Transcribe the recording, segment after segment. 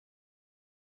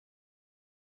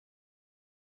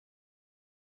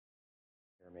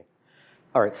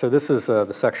All right, so this is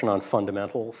the section on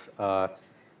fundamentals. Try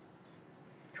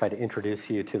to introduce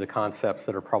you to the concepts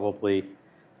that are probably,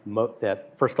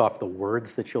 first off, the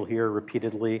words that you'll hear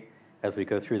repeatedly as we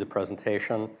go through the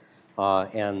presentation,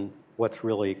 and what's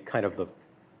really kind of the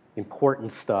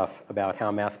important stuff about how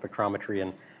mass spectrometry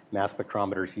and mass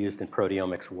spectrometers used in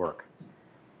proteomics work.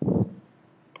 Let's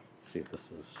see if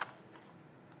this is,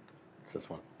 it's this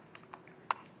one.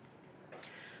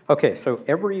 Okay, so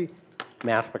every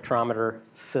mass spectrometer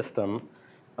system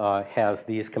has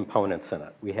these components in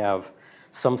it. We have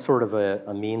some sort of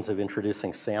a means of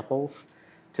introducing samples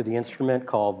to the instrument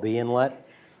called the inlet,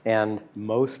 and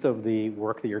most of the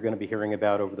work that you're going to be hearing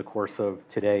about over the course of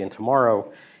today and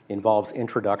tomorrow involves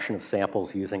introduction of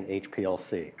samples using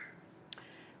HPLC.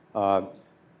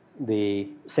 The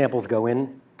samples go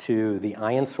into the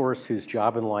ion source, whose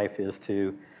job in life is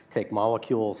to take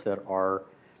molecules that are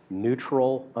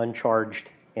neutral, uncharged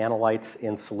analytes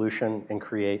in solution and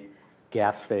create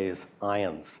gas phase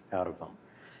ions out of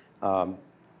them.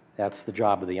 That's the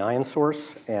job of the ion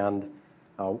source, and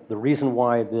the reason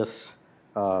why this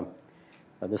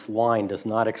line does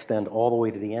not extend all the way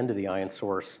to the end of the ion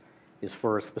source is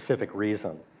for a specific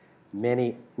reason.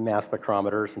 Many mass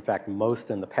spectrometers, in fact most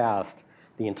in the past,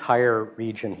 the entire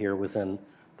region here was in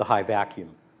the high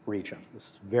vacuum region. This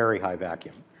is very high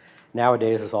vacuum.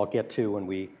 Nowadays, as I'll get to when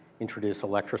we introduce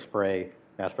electrospray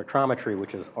mass spectrometry,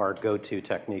 which is our go-to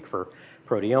technique for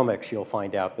proteomics, you'll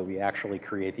find out that we actually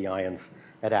create the ions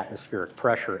at atmospheric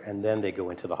pressure, and then they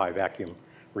go into the high vacuum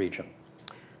region.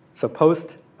 So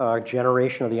post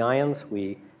generation of the ions,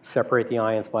 we separate the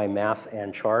ions by mass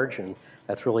and charge, and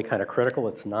that's really kind of critical.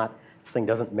 It's not, this thing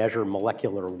doesn't measure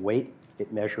molecular weight,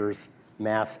 it measures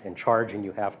mass and charge, and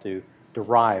you have to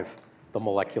derive the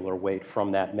molecular weight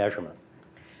from that measurement.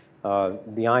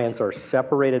 The ions are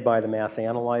separated by the mass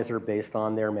analyzer based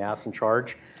on their mass and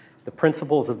charge. The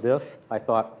principles of this, I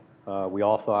thought, we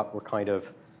all thought were kind of,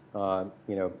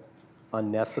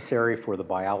 unnecessary for the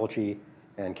biology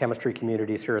and chemistry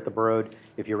communities here at the BroadE.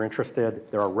 If you're interested,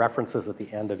 there are references at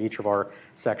the end of each of our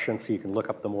sections so you can look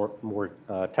up the more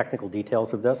technical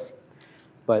details of this.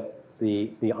 But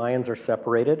the ions are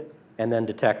separated and then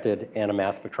detected, and a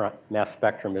mass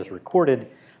spectrum is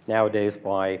recorded nowadays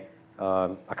by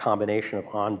a combination of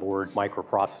onboard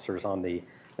microprocessors on the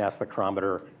mass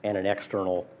spectrometer and an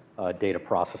external data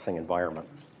processing environment.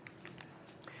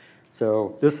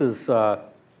 So this is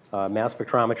mass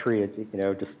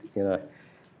spectrometry, just in a,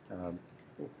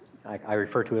 I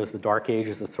refer to it as the dark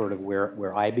ages. It's sort of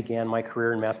where I began my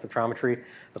career in mass spectrometry,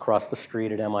 across the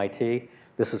street at MIT.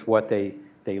 This is what they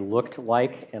looked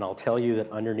like, and I'll tell you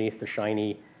that underneath the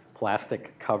shiny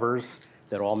plastic covers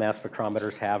that all mass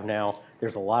spectrometers have now,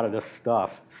 there's a lot of this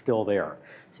stuff still there.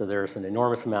 So there's an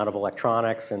enormous amount of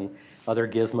electronics and other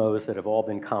gizmos that have all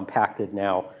been compacted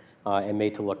now and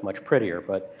made to look much prettier.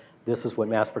 But this is what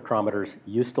mass spectrometers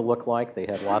used to look like. They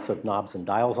had lots of knobs and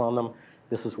dials on them.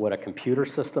 This is what a computer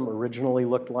system originally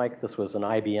looked like. This was an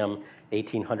IBM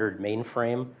 1800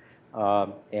 mainframe,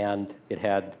 and it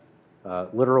had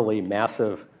literally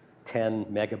massive 10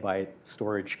 megabyte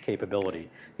storage capability.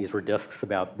 These were disks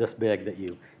about this big that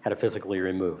you had to physically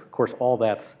remove. Of course, all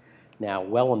that's now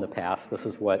well in the past. This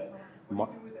is what do you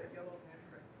do with that yellow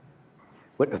hand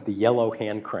crank? What, the yellow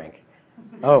hand crank?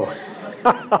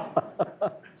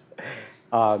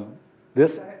 Oh.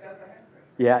 This,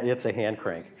 yeah, it's a hand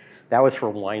crank. That was for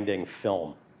winding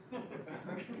film.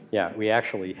 Yeah, we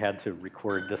actually had to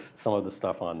record some of the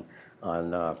stuff on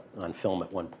film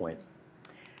at one point.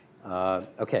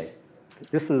 Okay,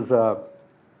 this is,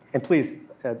 and please,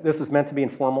 this is meant to be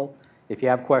informal. If you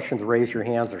have questions, raise your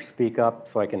hands or speak up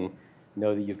so I can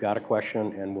know that you've got a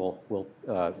question, and we'll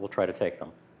try to take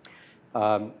them.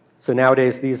 So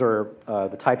nowadays, these are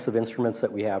the types of instruments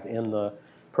that we have in the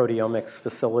proteomics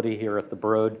facility here at the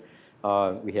BroadE.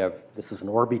 This is an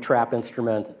Orbitrap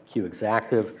instrument,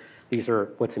 Q-Exactive.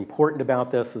 What's important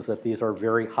about this is that these are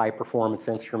very high performance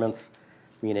instruments,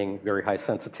 meaning very high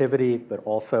sensitivity, but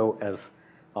also, as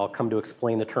I'll come to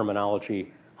explain the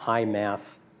terminology, high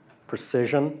mass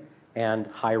precision and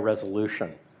high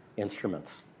resolution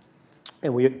instruments.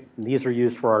 And these are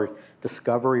used for our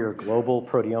discovery or global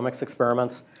proteomics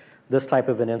experiments. This type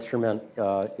of an instrument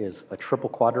is a triple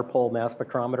quadrupole mass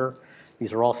spectrometer.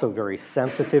 These are also very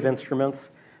sensitive instruments.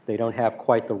 They don't have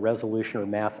quite the resolution or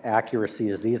mass accuracy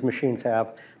as these machines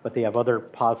have, but they have other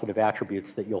positive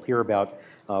attributes that you'll hear about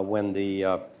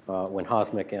when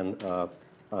Hosmic and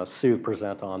Sue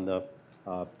present on the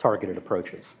targeted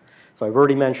approaches. So I've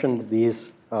already mentioned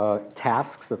these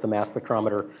tasks that the mass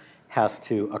spectrometer has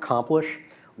to accomplish.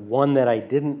 One that I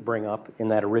didn't bring up in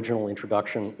that original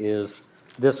introduction is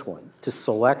this one, to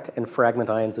select and fragment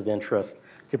ions of interest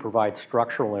to provide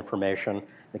structural information, in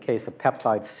the case of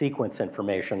peptide sequence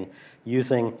information,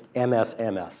 using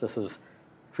MSMS. This is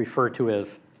referred to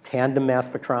as tandem mass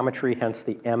spectrometry, hence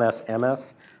the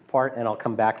MSMS part, and I'll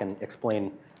come back and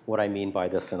explain what I mean by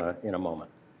this in a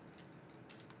moment.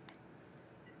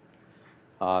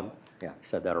 Yeah, I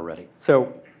said that already.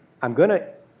 So I'm going to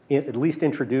at least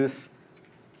introduce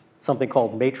something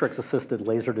called matrix-assisted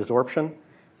laser desorption.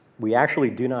 We actually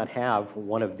do not have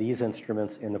one of these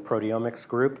instruments in the proteomics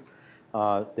group.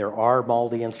 There are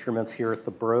MALDI instruments here at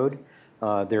the BroadE.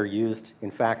 They're used,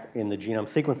 in fact, in the genome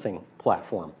sequencing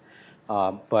platform.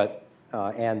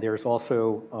 And there's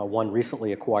also one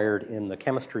recently acquired in the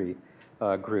chemistry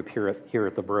group here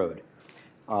at the BroadE.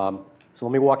 So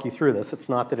let me walk you through this. It's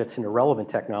not that it's an irrelevant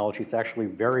technology. It's actually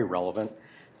very relevant.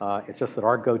 It's just that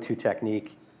our go-to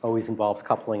technique always involves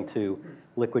coupling to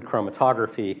liquid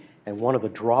chromatography. And one of the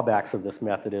drawbacks of this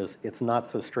method is it's not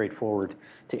so straightforward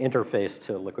to interface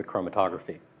to liquid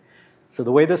chromatography. So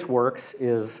the way this works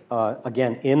is,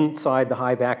 again, inside the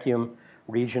high vacuum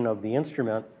region of the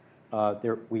instrument,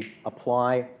 we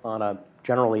apply on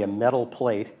generally a metal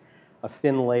plate a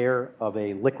thin layer of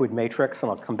a liquid matrix,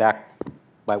 and I'll come back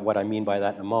by what I mean by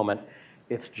that in a moment.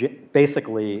 It's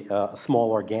basically a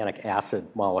small organic acid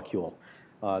molecule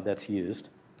that's used.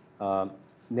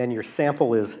 Then your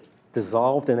sample is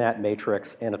dissolved in that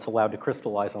matrix, and it's allowed to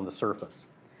crystallize on the surface.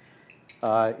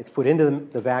 It's put into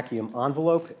the vacuum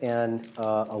envelope, and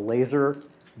a laser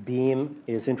beam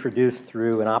is introduced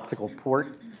through an optical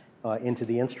port into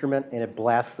the instrument, and it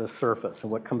blasts the surface.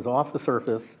 And what comes off the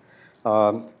surface,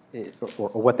 or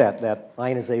what that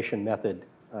ionization method,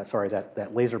 that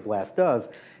laser blast does,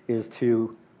 is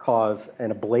to cause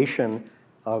an ablation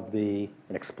of an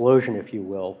explosion, if you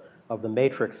will, of the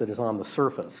matrix that is on the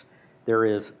surface. There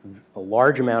is a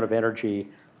large amount of energy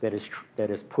that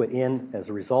is put in as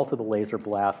a result of the laser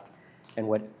blast, and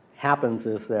what happens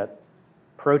is that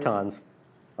protons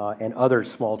and other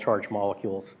small charge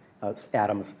molecules,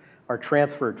 atoms, are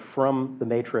transferred from the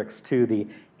matrix to the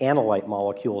analyte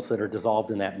molecules that are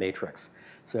dissolved in that matrix.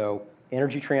 So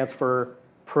energy transfer,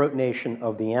 protonation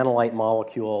of the analyte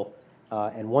molecule,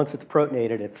 and once it's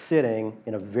protonated, it's sitting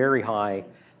in a very high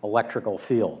electrical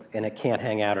field, and it can't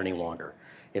hang out any longer.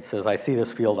 It says, I see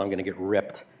this field, I'm going to get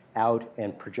ripped out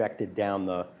and projected down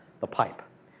the pipe.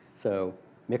 So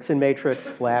mix in matrix,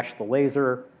 flash the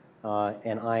laser,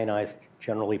 and ionized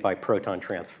generally by proton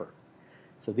transfer.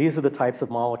 So these are the types of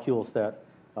molecules that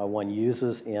one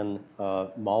uses in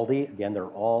MALDI. Again, they're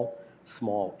all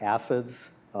small acids.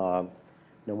 No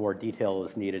more detail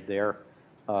is needed there.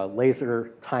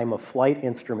 Laser time-of-flight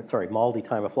instruments, MALDI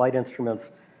time-of-flight instruments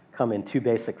come in two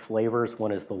basic flavors.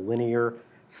 One is the linear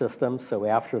system. So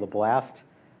after the blast,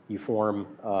 you form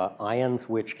ions,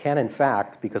 which can, in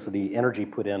fact, because of the energy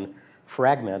put in,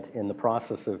 fragment in the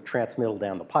process of transmittal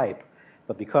down the pipe.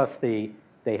 But because they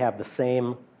have the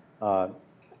same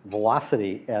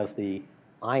velocity as the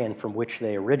ion from which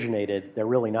they originated, they're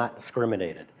really not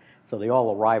discriminated. So they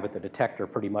all arrive at the detector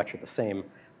pretty much at the same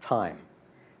time.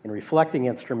 In reflecting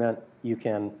instrument, you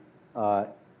can,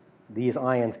 these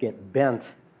ions get bent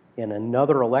in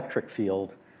another electric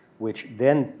field, which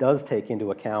then does take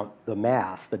into account the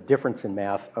mass, the difference in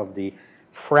mass of the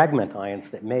fragment ions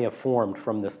that may have formed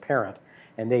from this parent,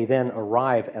 and they then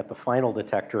arrive at the final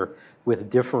detector with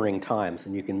differing times,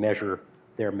 and you can measure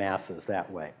their masses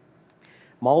that way.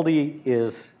 MALDI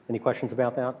is, any questions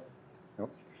about that? No?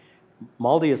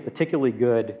 MALDI is particularly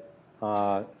good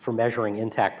for measuring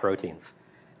intact proteins,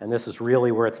 and this is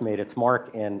really where it's made its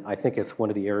mark, and I think it's one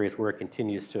of the areas where it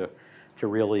continues to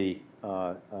really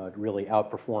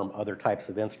outperform other types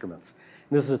of instruments.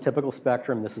 And this is a typical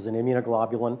spectrum. This is an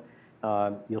immunoglobulin.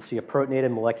 You'll see a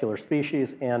protonated molecular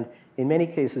species, and in many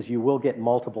cases, you will get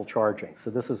multiple charging. So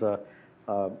this is a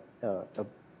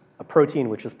protein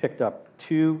which has picked up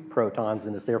 2 protons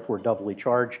and is therefore doubly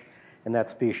charged, and that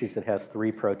species that has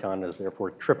 3 protons is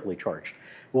therefore triply charged.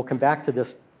 We'll come back to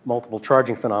this multiple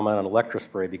charging phenomenon on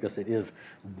electrospray because it is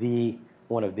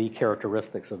one of the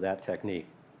characteristics of that technique.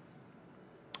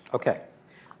 Okay,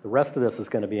 the rest of this is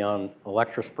going to be on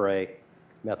electrospray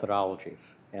methodologies.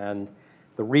 And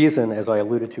the reason, as I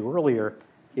alluded to earlier,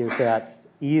 is that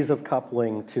ease of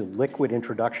coupling to liquid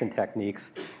introduction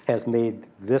techniques has made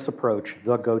this approach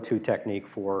the go-to technique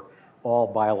for all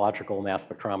biological mass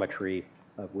spectrometry,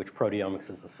 of which proteomics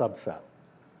is a subset.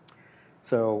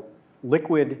 So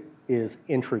liquid is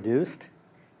introduced,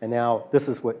 and now this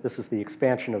is the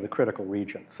expansion of the critical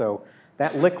region. So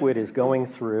that liquid is going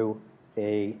through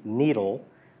a needle,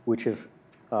 which is,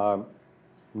 in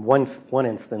one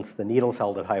instance, the needle's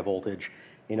held at high voltage.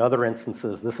 In other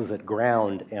instances, this is at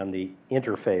ground, and the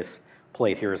interface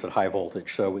plate here is at high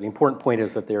voltage. So the important point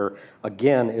is that there,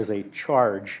 again, is a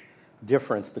charge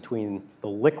difference between the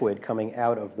liquid coming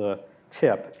out of the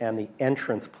tip and the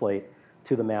entrance plate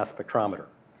to the mass spectrometer.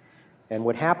 And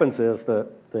what happens is the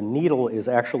needle is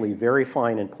actually very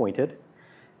fine and pointed.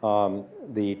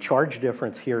 The charge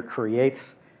difference here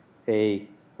creates a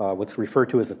what's referred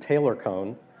to as a Taylor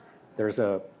cone. There's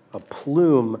a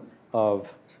plume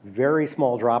of very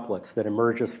small droplets that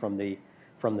emerges from the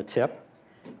tip.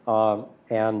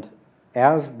 And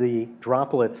as the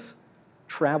droplets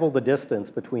travel the distance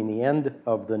between the end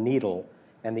of the needle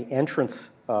and the entrance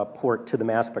port to the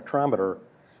mass spectrometer,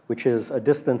 which is a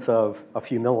distance of a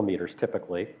few millimeters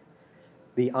typically,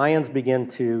 the ions begin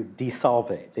to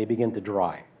desolvate. They begin to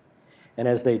dry. And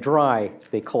as they dry,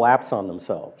 they collapse on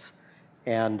themselves.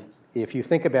 And if you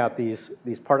think about these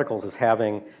particles as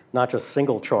having not just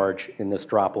single charge in this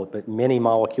droplet, but many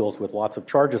molecules with lots of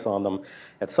charges on them,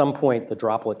 at some point the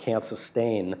droplet can't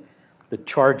sustain the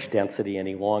charge density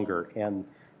any longer. And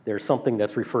there's something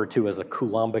that's referred to as a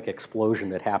Coulombic explosion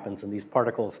that happens in these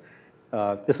particles.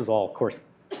 This is all, of course,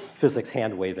 physics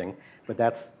hand-waving, but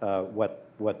that's what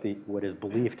is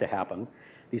believed to happen.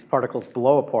 These particles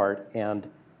blow apart, and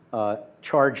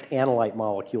charged analyte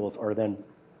molecules are then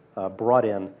brought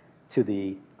in to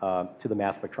the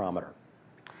mass spectrometer.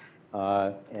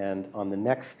 And on the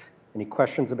next, any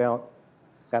questions about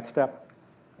that step?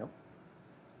 No?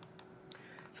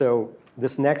 So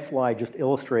this next slide just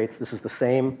illustrates, this is the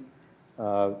same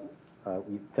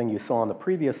thing you saw on the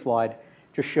previous slide,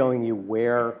 just showing you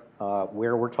where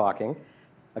we're talking.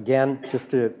 Again, just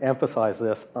to emphasize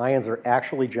this, ions are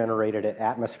actually generated at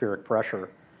atmospheric pressure,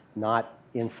 not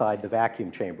inside the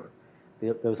vacuum chamber.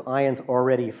 Those ions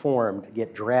already formed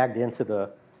get dragged into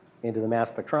the mass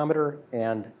spectrometer,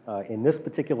 and in this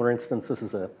particular instance, this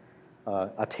is a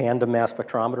tandem mass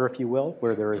spectrometer, if you will,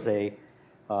 where there is a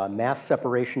mass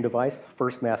separation device,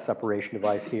 first mass separation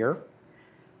device here.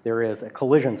 There is a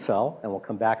collision cell, and we'll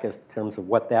come back in terms of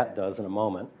what that does in a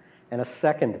moment, and a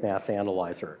second mass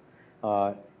analyzer,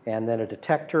 and then a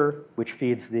detector which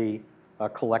feeds the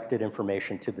collected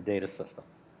information to the data system.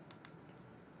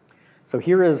 So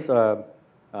here is,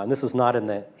 and this is not in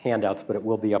the handouts, but it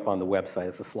will be up on the website.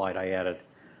 It's a slide I added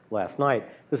last night.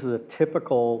 This is a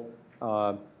typical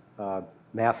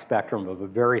mass spectrum of a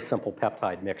very simple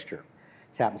peptide mixture.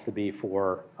 It happens to be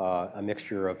for a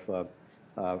mixture of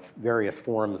various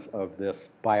forms of this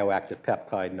bioactive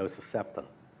peptide, nociceptin.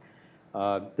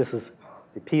 This is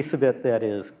a piece of it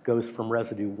that goes from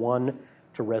residue 1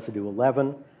 to residue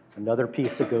 11, another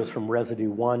piece that goes from residue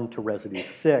 1 to residue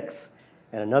 6,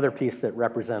 and another piece that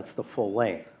represents the full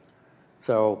length.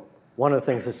 So one of the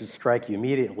things that should strike you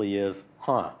immediately is,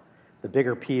 the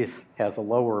bigger piece has a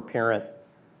lower apparent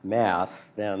mass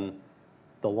than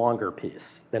the longer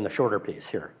piece, than the shorter piece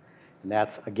here. And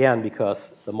that's, again, because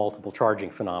the multiple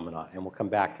charging phenomena, and we'll come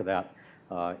back to that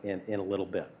in a little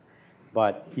bit.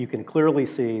 But you can clearly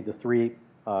see the three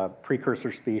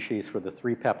precursor species for the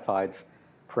three peptides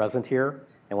present here.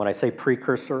 And when I say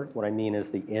precursor, what I mean is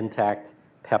the intact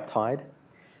peptide.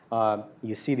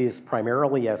 You see these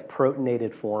primarily as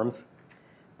protonated forms,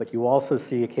 but you also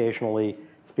see occasionally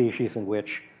species in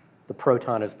which the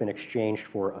proton has been exchanged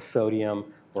for a sodium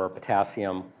or a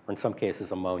potassium, or in some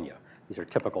cases ammonia. These are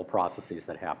typical processes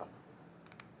that happen.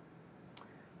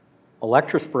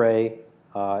 Electrospray,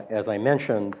 as I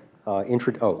mentioned, let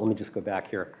me just go back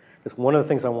here. Because one of the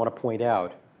things I want to point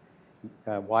out,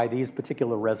 why these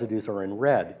particular residues are in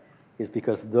red, is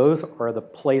because those are the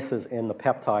places in the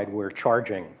peptide where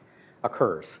charging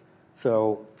occurs.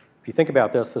 So if you think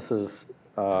about this, this is,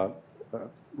 we're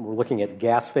looking at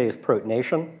gas phase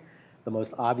protonation. The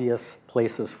most obvious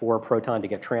places for a proton to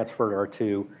get transferred are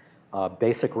to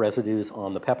basic residues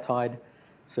on the peptide.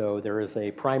 So there is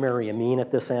a primary amine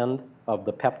at this end of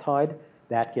the peptide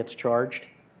that gets charged.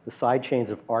 The side chains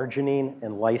of arginine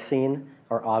and lysine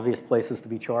are obvious places to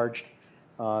be charged.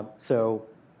 So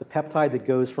the peptide that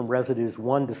goes from residues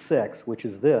 1 to 6, which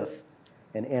is this,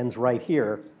 and ends right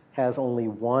here, has only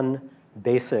one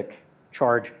basic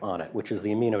charge on it, which is the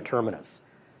amino terminus.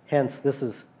 Hence, this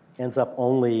ends up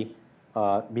only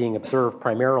being observed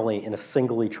primarily in a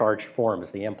singly charged form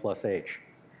as the M plus H.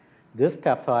 This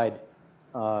peptide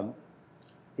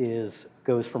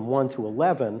goes from 1 to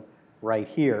 11 right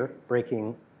here,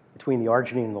 breaking between the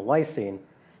arginine and the lysine.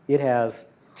 It has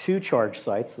two charge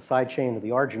sites, the side chain of the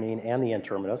arginine and the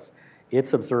N-terminus.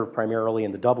 It's observed primarily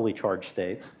in the doubly charged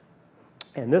state.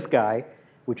 And this guy,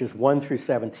 which is 1 through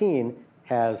 17,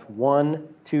 has 1,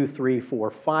 2, 3,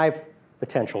 4, 5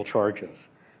 potential charges.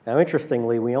 Now,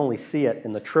 interestingly, we only see it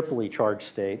in the triply charged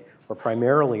state, or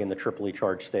primarily in the triply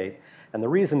charged state. And the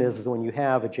reason is when you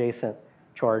have adjacent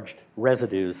charged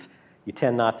residues, you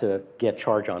tend not to get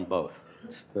charge on both.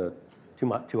 It's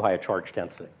too high a charge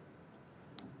density.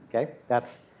 Okay, that's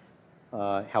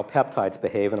how peptides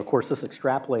behave. And of course, this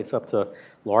extrapolates up to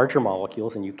larger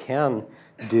molecules, and you can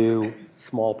do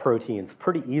small proteins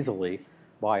pretty easily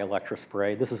by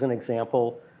electrospray. This is an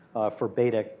example for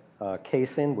beta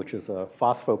casein, which is a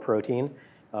phosphoprotein,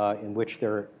 in which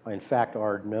there, in fact,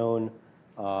 are known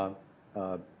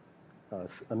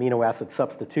amino acid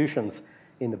substitutions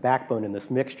in the backbone in this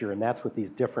mixture, and that's what these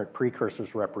different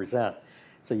precursors represent.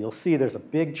 So you'll see there's a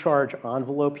big charge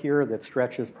envelope here that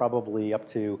stretches probably up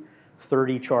to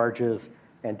 30 charges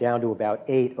and down to about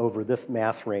 8 over this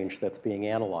mass range that's being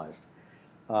analyzed.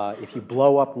 If you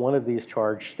blow up one of these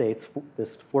charge states,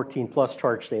 this 14 plus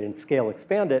charge state, and scale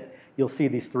expand it, you'll see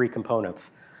these 3 components.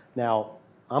 Now,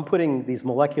 I'm putting these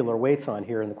molecular weights on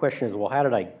here, and the question is, well, how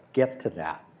did I get to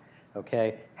that?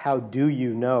 Okay, how do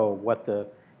you know what the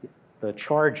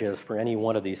charge is for any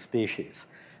one of these species?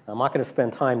 Now, I'm not going to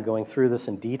spend time going through this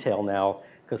in detail now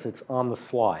because it's on the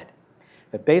slide.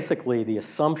 But basically, the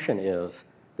assumption is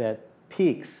that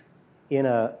peaks in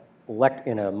a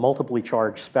multiply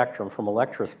charged spectrum from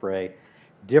electrospray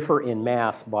differ in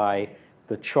mass by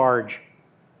the charge,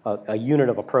 a unit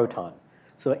of a proton.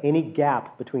 So any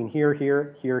gap between here,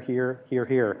 here, here, here, here,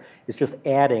 here is just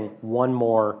adding one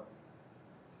more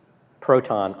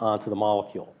proton onto the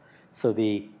molecule. So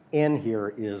the N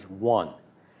here is 1.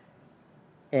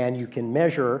 And you can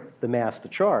measure the mass to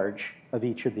charge of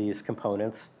each of these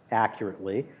components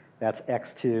accurately. That's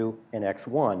X2 and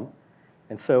X1.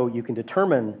 And so you can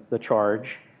determine the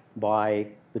charge by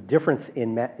the difference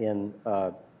in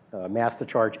mass to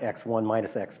charge X1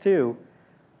 minus X2.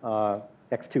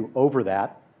 X2 over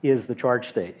that is the charge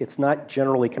state. It's not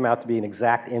generally come out to be an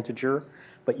exact integer,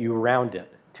 but you round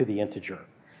it to the integer.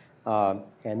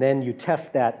 And then you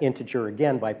test that integer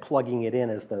again by plugging it in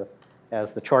as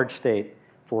the charge state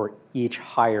for each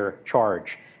higher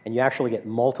charge. And you actually get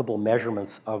multiple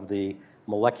measurements of the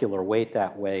molecular weight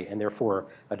that way, and therefore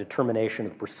a determination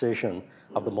of the precision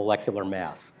of the molecular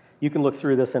mass. You can look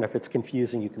through this, and if it's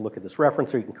confusing, you can look at this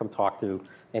reference, or you can come talk to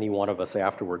any one of us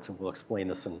afterwards, and we'll explain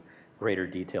this in greater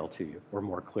detail to you, or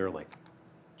more clearly.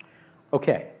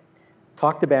 Okay,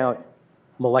 talked about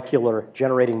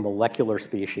generating molecular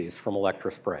species from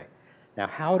electrospray. Now,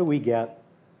 how do we get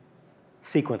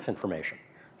sequence information?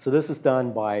 So this is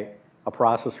done by a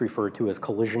process referred to as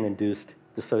collision-induced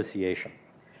dissociation.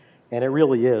 And it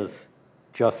really is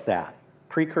just that.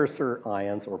 Precursor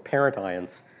ions, or parent ions,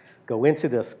 go into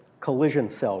this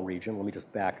collision cell region. Let me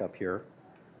just back up here.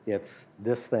 It's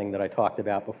this thing that I talked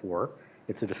about before.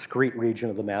 It's a discrete region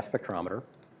of the mass spectrometer.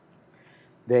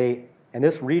 And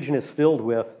this region is filled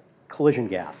with collision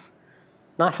gas.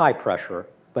 Not high pressure,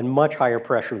 but much higher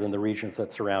pressure than the regions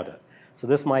that surround it. So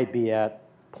this might be at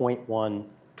 0.1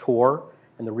 torr,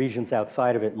 and the regions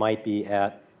outside of it might be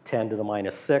at 10 to the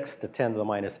minus 6 to 10 to the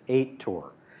minus 8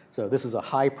 torr. So this is a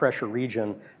high pressure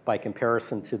region by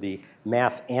comparison to the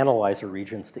mass analyzer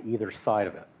regions to either side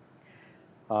of it.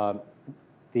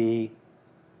 The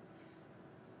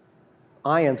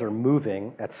ions are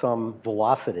moving at some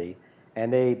velocity,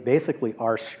 and they basically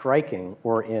are striking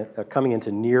or coming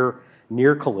into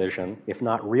near collision, if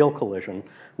not real collision,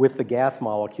 with the gas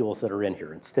molecules that are in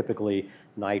here. It's typically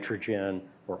nitrogen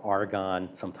or argon,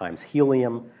 sometimes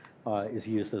helium is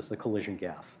used as the collision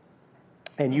gas.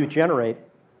 And you generate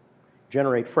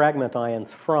fragment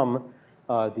ions from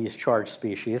these charged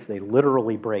species. They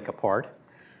literally break apart.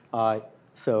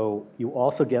 So you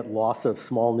also get loss of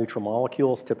small neutral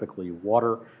molecules, typically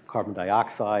water, carbon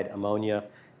dioxide, ammonia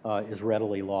is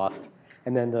readily lost.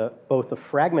 And then both the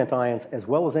fragment ions as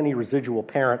well as any residual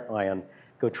parent ion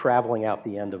go traveling out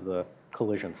the end of the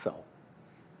collision cell.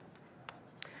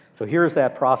 So here's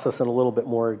that process in a little bit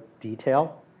more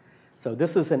detail. So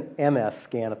this is an MS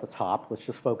scan at the top. Let's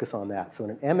just focus on that. So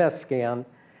in an MS scan,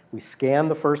 we scan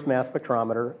the first mass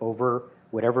spectrometer over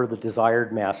whatever the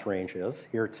desired mass range is.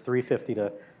 Here it's 350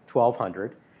 to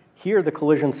 1200. Here the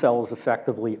collision cell is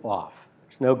effectively off.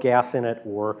 There's no gas in it,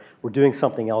 or we're doing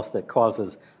something else that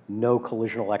causes no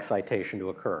collisional excitation to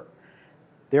occur.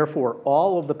 Therefore,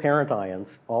 all of the parent ions,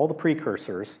 all the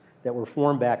precursors that were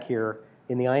formed back here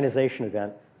in the ionization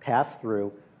event pass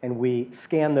through, and we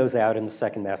scan those out in the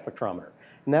second mass spectrometer.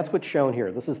 And that's what's shown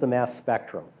here. This is the mass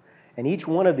spectrum. And each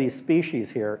one of these species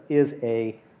here is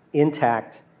an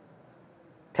intact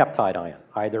peptide ion,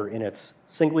 either in its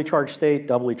singly charged state,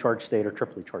 doubly charged state, or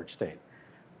triply charged state.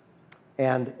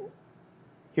 And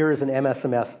here is an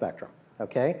MSMS spectrum,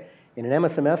 okay? In an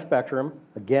MSMS spectrum,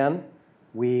 again,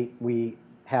 we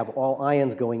have all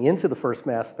ions going into the first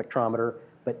mass spectrometer,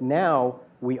 but now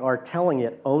we are telling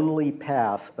it only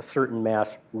pass a certain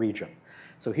mass region.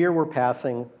 So here we're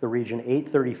passing the region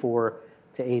 834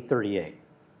 to 838.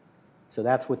 So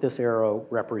that's what this arrow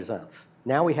represents.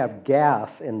 Now we have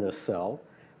gas in this cell,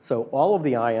 so all of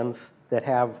the ions that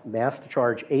have mass to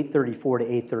charge 834 to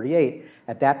 838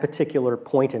 at that particular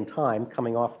point in time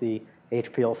coming off the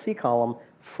HPLC column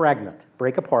fragment,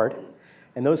 break apart,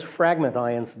 and those fragment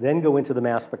ions then go into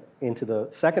the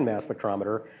second mass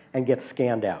spectrometer and get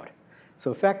scanned out.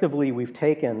 So effectively, we've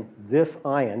taken this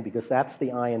ion, because that's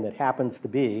the ion that happens to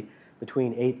be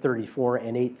between 834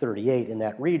 and 838 in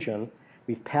that region,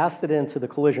 we've passed it into the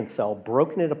collision cell,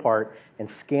 broken it apart, and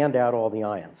scanned out all the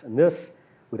ions. And this,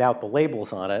 without the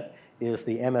labels on it, is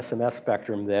the MSMS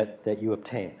spectrum that you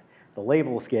obtain. The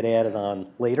labels get added on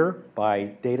later by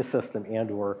data system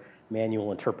and/or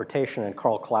manual interpretation, and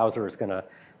Carl Clauser is going to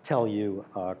tell you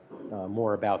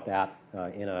more about that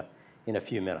in a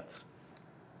few minutes.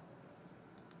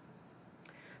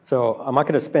 So I'm not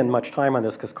going to spend much time on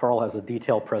this because Carl has a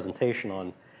detailed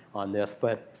presentation on this,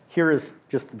 but here is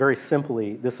just very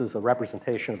simply, this is a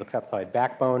representation of the peptide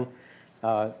backbone,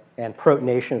 and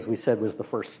protonation, as we said, was the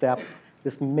first step.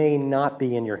 This may not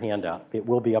be in your handout. It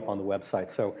will be up on the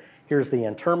website. So here's the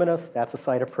N-terminus. That's a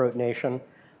site of protonation.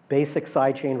 Basic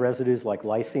side chain residues like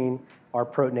lysine are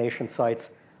protonation sites.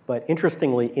 But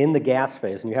interestingly, in the gas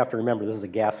phase, and you have to remember this is a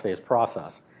gas phase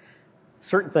process,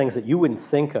 certain things that you wouldn't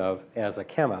think of as a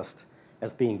chemist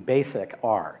as being basic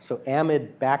are. So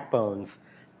amide backbones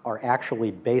are actually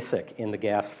basic in the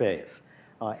gas phase,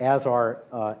 as are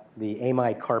the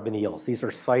amide carbonyls. These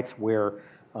are sites where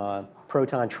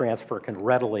proton transfer can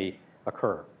readily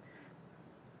occur.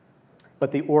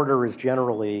 But the order is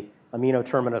generally amino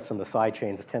terminus and the side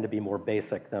chains tend to be more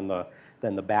basic than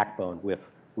the backbone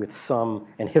with some,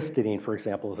 and histidine, for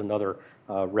example, is another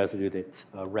residue that's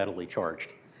readily charged.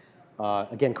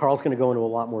 Again, Carl's going to go into a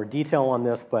lot more detail on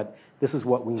this, but this is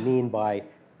what we mean by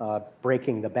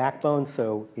breaking the backbone.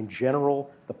 So in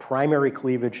general, the primary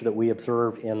cleavage that we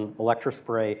observe in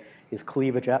electrospray is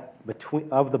cleavage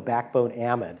of the backbone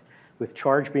amide, with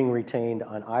charge being retained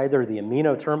on either the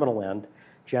amino terminal end,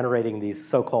 generating these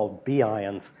so-called B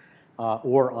ions,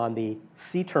 or on the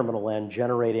C-terminal end,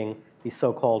 generating the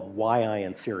so-called Y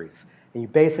ion series. And you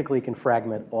basically can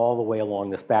fragment all the way along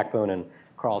this backbone, and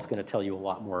Carl's going to tell you a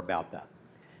lot more about that.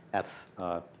 That's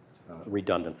a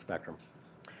redundant spectrum.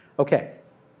 Okay,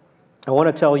 I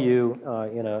want to tell you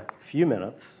in a few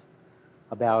minutes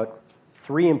about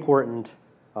three important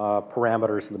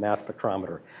parameters of the mass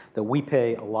spectrometer that we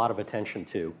pay a lot of attention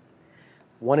to.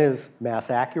 One is mass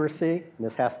accuracy, and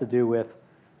this has to do with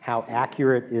how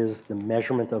accurate is the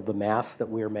measurement of the mass that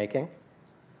we are making.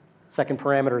 Second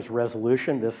parameter is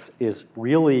resolution. This is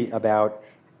really about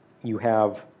you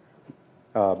have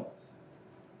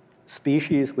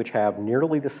species which have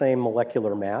nearly the same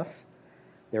molecular mass.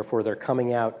 Therefore, they're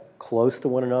coming out close to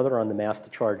one another on the mass to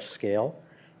charge scale.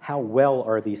 How well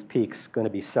are these peaks going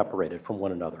to be separated from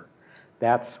one another?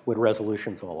 That's what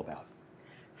resolution is all about.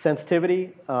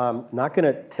 Sensitivity, not going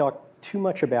to talk too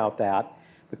much about that,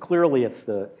 but clearly it's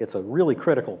a really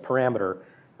critical parameter.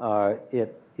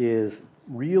 It is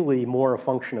really more a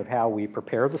function of how we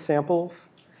prepare the samples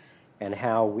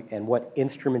and what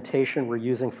instrumentation we're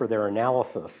using for their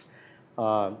analysis.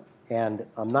 And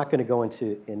I'm not going to go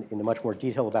into much more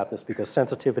detail about this because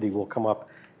sensitivity will come up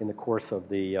in the course of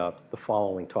the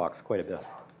following talks quite a bit.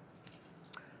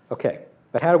 Okay,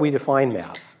 but how do we define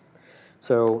mass?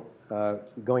 So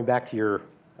going back to your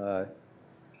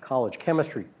college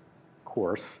chemistry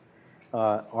course,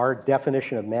 our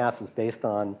definition of mass is based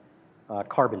on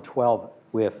carbon-12,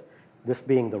 with this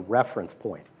being the reference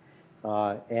point.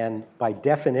 And by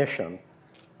definition,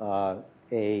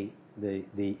 the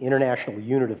international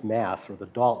unit of mass, or the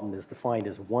Dalton, is defined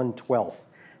as 1/12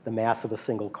 the mass of a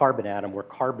single carbon atom, where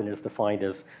carbon is defined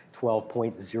as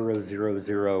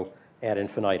 12.000 ad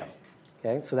infinitum.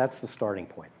 Okay, so that's the starting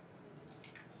point.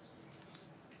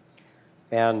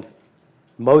 And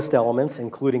most elements,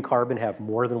 including carbon, have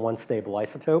more than one stable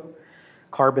isotope.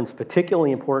 Carbon's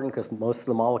particularly important because most of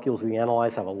the molecules we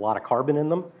analyze have a lot of carbon in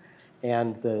them.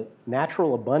 And the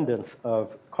natural abundance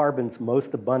of carbon's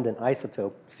most abundant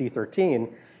isotope,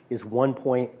 C13, is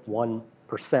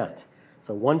 1.1%.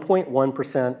 So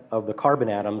 1.1% of the carbon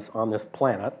atoms on this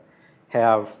planet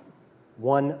have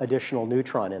one additional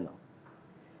neutron in them.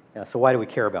 Now, so why do we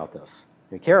care about this?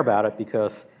 We care about it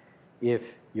because if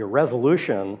your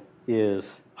resolution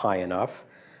is high enough,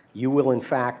 you will in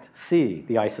fact see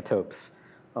the isotopes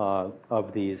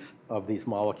of these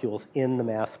molecules in the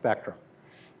mass spectrum.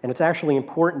 And it's actually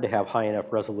important to have high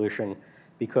enough resolution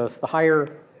because the higher,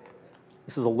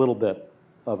 this is a little bit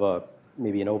of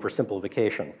maybe an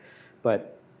oversimplification,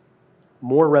 but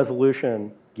more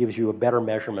resolution gives you a better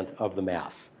measurement of the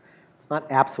mass. It's not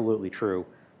absolutely true,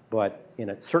 but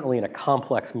certainly in a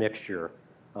complex mixture,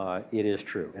 it is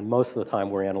true. And most of the time,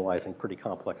 we're analyzing pretty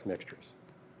complex mixtures.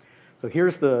 So here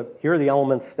are the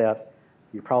elements that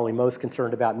you're probably most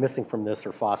concerned about. Missing from this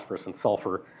are phosphorus and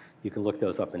sulfur. You can look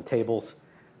those up in tables.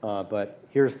 But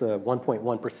here's the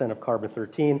 1.1% of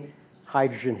carbon-13.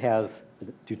 Hydrogen has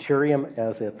deuterium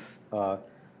as its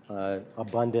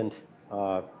abundant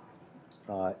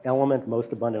element,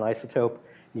 most abundant isotope.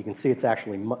 You can see it's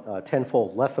actually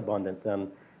tenfold less abundant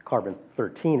than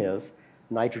carbon-13 is.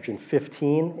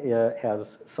 Nitrogen-15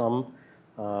 has some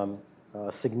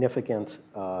significant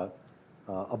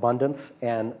abundance,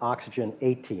 and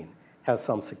oxygen-18 has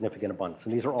some significant abundance.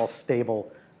 And these are all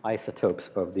stable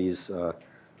isotopes of these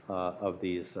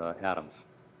atoms.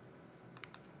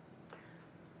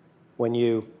 When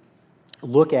you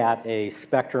look at a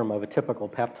spectrum of a typical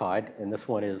peptide, and this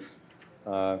one is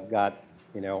got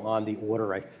on the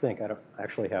order, I think, I don't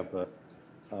actually have the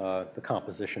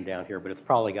composition down here, but it's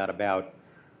probably got about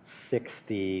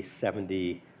 60,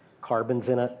 70 carbons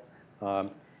in it.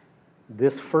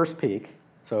 This first peak,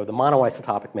 so the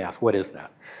monoisotopic mass, what is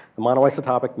that? The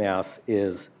monoisotopic mass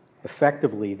is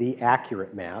effectively the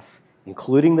accurate mass,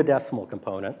 including the decimal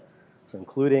component. So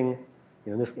including,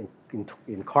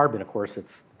 in carbon, of course,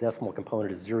 its decimal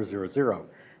component is 000.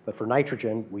 But for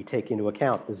nitrogen, we take into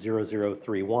account the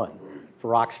 0031.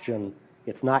 For oxygen,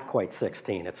 it's not quite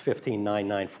 16. It's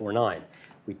 159949.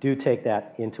 We do take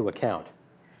that into account.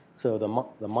 So the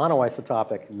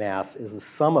monoisotopic mass is the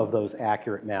sum of those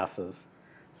accurate masses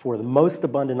for the most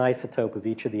abundant isotope of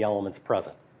each of the elements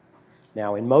present.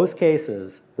 Now, in most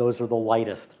cases, those are the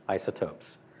lightest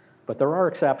isotopes. But there are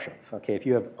exceptions. Okay, if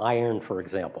you have iron, for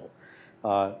example,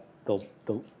 in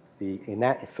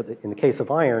the case of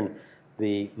iron,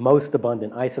 the most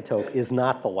abundant isotope is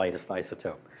not the lightest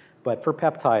isotope. But for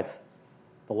peptides,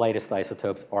 the lightest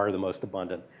isotopes are the most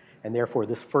abundant. And therefore,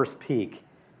 this first peak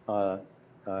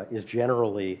is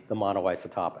generally the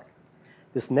monoisotopic.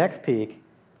 This next peak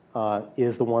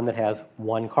is the one that has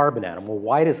one carbon atom. Well,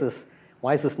 why is this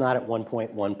not at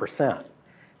 1.1%?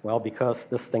 Well, because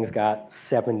this thing's got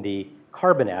 70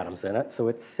 carbon atoms in it, so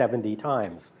it's 70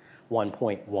 times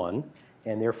 1.1.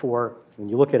 And therefore, when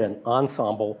you look at an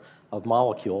ensemble of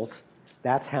molecules,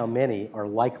 that's how many are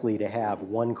likely to have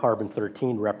one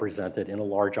carbon-13 represented in a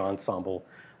large ensemble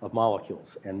of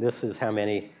molecules. And this is how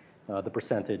many, the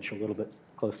percentage, a little bit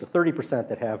close to 30%,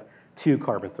 that have two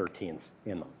carbon-13s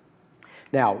in them.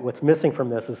 Now, what's missing from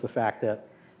this is the fact that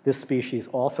this species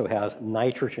also has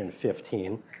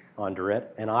nitrogen-15 under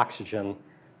it, and oxygen,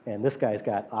 and this guy's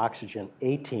got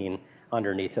oxygen-18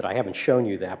 underneath it. I haven't shown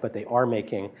you that, but they are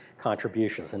making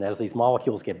contributions. And as these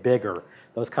molecules get bigger,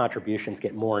 those contributions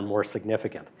get more and more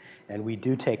significant. And we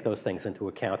do take those things into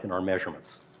account in our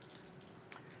measurements.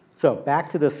 So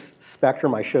back to this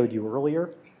spectrum I showed you earlier,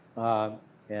 to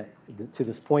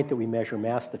this point that we measure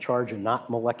mass to charge and not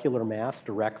molecular mass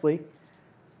directly.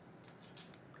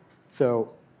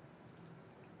 So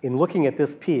in looking at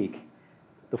this peak,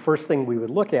 the first thing we would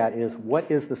look at is what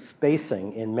is the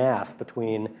spacing in mass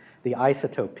between the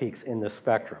isotope peaks in this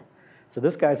spectrum. So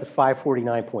this guy's at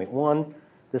 549.1,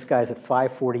 this guy's at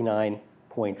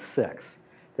 549.6.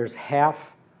 There's half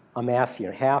a mass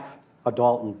unit, half a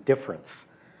Dalton difference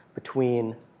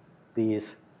between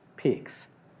these peaks,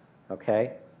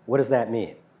 okay? What does that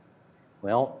mean?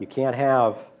 Well, you can't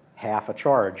have half a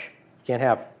charge. You can't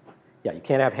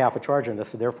have half a charge in this,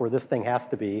 so therefore this thing has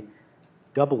to be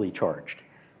doubly charged.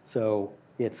 So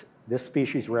this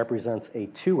species represents a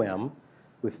 2M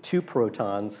with 2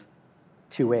 protons,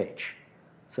 2H.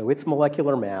 So its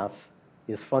molecular mass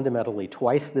is fundamentally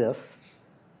twice this,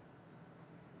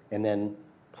 and then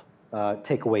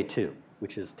take away 2,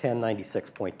 which is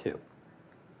 1096.2.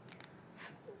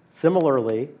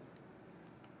 Similarly,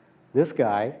 this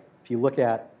guy, if you look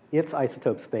at its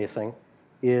isotope spacing,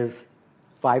 is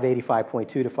 585.2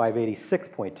 to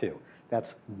 586.2. That's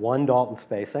 1 Dalton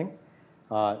spacing.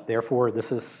 Therefore,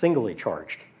 this is singly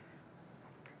charged.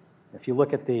 If you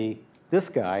look at this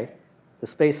guy, the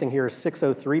spacing here is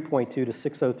 603.2 to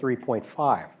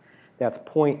 603.5. That's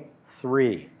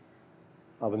 0.3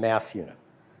 of a mass unit.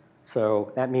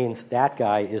 So that means that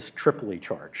guy is triply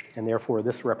charged, and therefore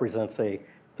this represents a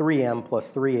 3M plus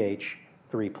 3H,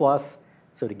 3 plus.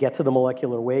 So to get to the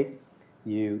molecular weight,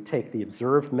 you take the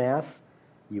observed mass,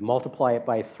 you multiply it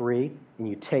by 3, and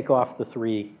you take off the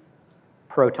 3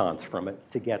 protons from it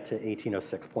to get to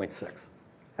 1806.6.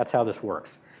 That's how this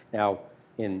works. Now,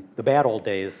 In the bad old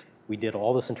days, we did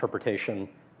all this interpretation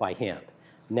by hand.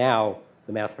 Now,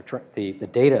 the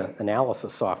data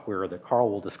analysis software that Carl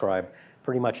will describe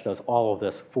pretty much does all of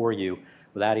this for you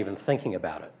without even thinking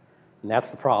about it. And that's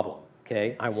the problem,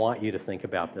 okay? I want you to think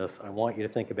about this. I want you to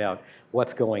think about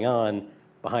what's going on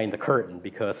behind the curtain,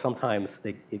 because sometimes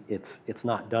it's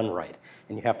not done right,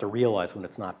 and you have to realize when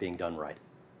it's not being done right.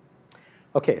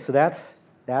 Okay, so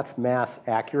that's mass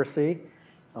accuracy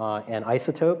and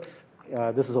isotopes.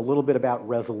 This is a little bit about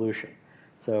resolution.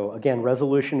 So again,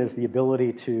 resolution is the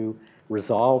ability to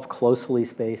resolve closely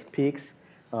spaced peaks.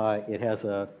 It has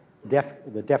the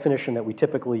definition that we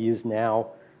typically use now.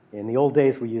 In the old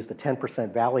days, we used the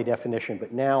 10% valley definition,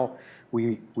 but now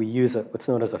we use what's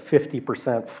known as a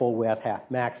 50% full width half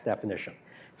max definition.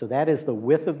 So that is the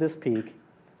width of this peak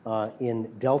in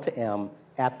delta M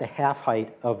at the half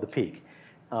height of the peak.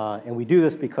 And we do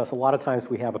this because a lot of times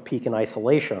we have a peak in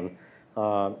isolation.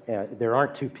 There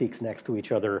aren't two peaks next to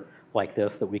each other like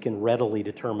this that we can readily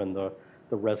determine the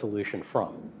resolution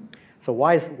from. So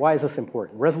why is this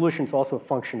important? Resolution is also a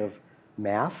function of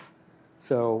mass.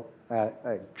 So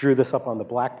I drew this up on the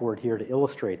blackboard here to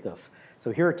illustrate this.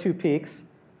 So here are two peaks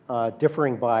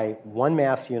differing by 1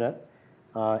 mass unit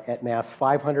at mass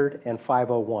 500 and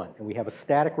 501. And we have a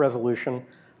static resolution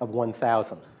of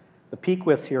 1,000. The peak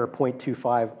widths here are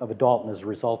 0.25 of a Dalton as a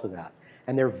result of that.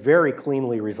 And they're very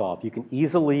cleanly resolved. You can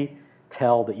easily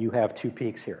tell that you have two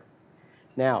peaks here.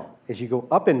 Now, as you go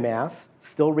up in mass,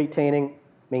 still maintaining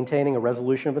a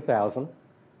resolution of 1,000,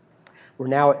 we're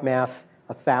now at mass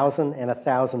 1,000 and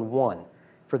 1,001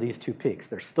 for these two peaks.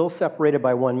 They're still separated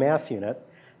by 1 mass unit.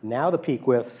 Now the peak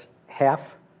width's half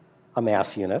a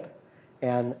mass unit,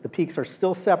 and the peaks are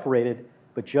still separated,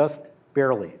 but just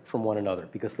barely from one another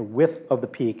because the width of the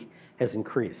peak has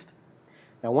increased.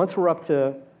 Now, once we're up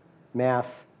to mass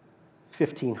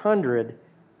 1,500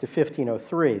 to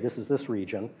 1,503, this is this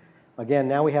region. Again,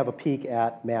 now we have a peak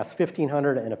at mass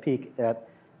 1,500 and a peak at,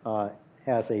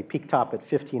 has a peak top at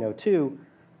 1,502.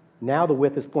 Now the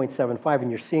width is 0.75,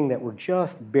 and you're seeing that we're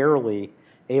just barely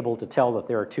able to tell that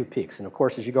there are two peaks. And of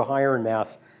course, as you go higher in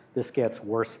mass, this gets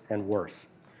worse and worse.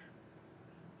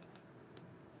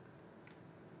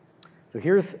 So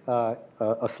here's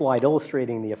a slide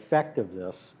illustrating the effect of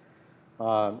this,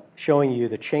 showing you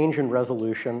the change in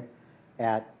resolution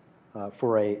at,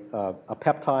 for a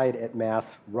peptide at mass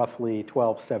roughly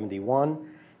 1271,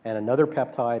 and another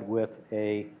peptide with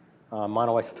a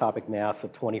monoisotopic mass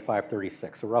of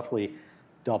 2536, so roughly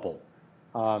double.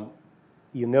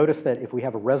 You notice that if we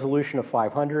have a resolution of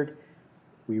 500,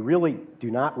 we really do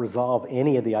not resolve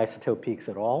any of the isotope peaks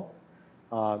at all.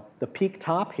 The peak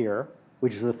top here,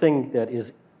 which is the thing that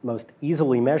is most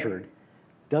easily measured,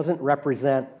 doesn't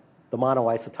represent the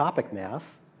monoisotopic mass,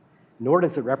 nor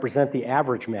does it represent the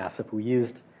average mass if we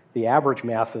used the average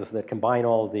masses that combine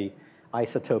all of the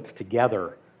isotopes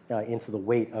together into the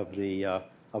weight of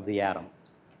the atom.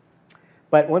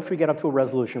 But once we get up to a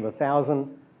resolution of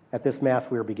 1,000, at this mass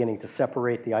we are beginning to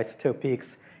separate the isotope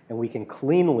peaks, and we can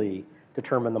cleanly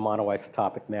determine the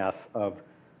monoisotopic mass of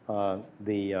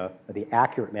the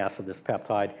accurate mass of this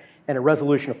peptide. And a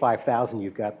resolution of 5,000,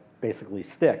 you've got basically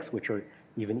sticks, which are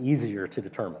even easier to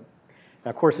determine.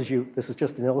 Now, of course, this is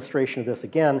just an illustration of this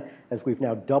again. As we've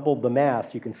now doubled the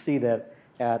mass, you can see that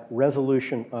at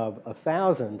resolution of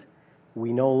 1,000,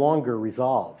 we no longer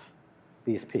resolve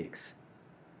these peaks,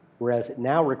 whereas it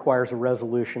now requires a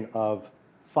resolution of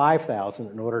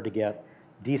 5,000 in order to get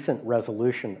decent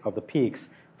resolution of the peaks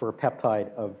for a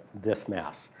peptide of this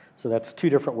mass. So that's two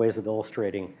different ways of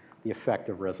illustrating the effect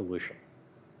of resolution.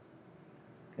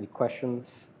 Any questions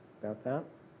about that?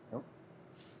 No?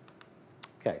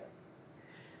 Okay.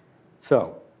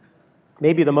 So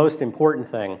maybe the most important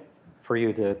thing for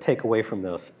you to take away from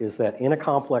this is that in a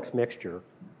complex mixture,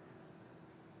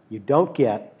 you don't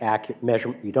get accurate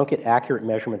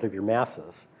measurement of your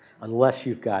masses unless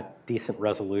you've got decent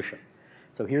resolution.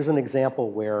 So here's an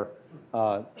example where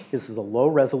this is a low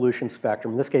resolution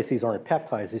spectrum. In this case, these aren't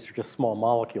peptides, these are just small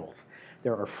molecules.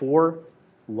 There are 4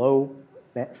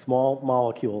 small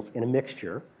molecules in a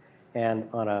mixture, and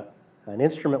on an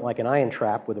instrument like an ion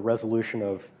trap with a resolution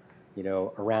of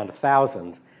around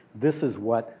 1,000, this is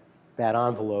what that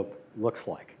envelope looks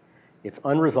like. It's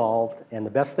unresolved, and the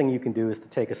best thing you can do is to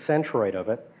take a centroid of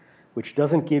it, which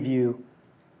doesn't give you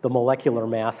the molecular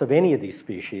mass of any of these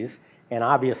species, and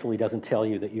obviously doesn't tell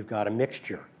you that you've got a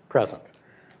mixture present.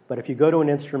 But if you go to an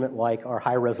instrument like our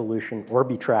high-resolution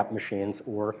Orbitrap machines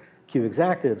or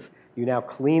Q-Exactives, you now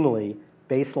cleanly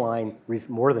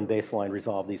more than baseline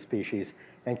resolve these species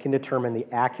and can determine the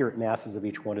accurate masses of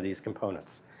each one of these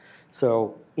components.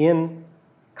 So in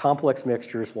complex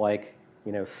mixtures like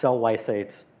cell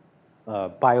lysates,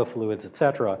 biofluids, et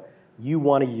cetera, you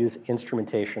want to use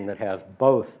instrumentation that has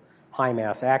both high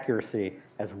mass accuracy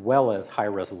as well as high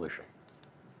resolution.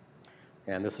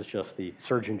 And this is just the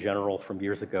Surgeon General from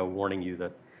years ago warning you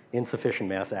that insufficient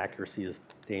mass accuracy is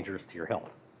dangerous to your health.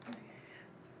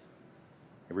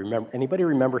 Anybody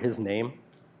remember his name?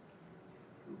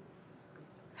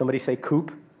 Somebody say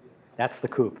Coop? That's the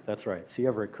Coop, that's right, C.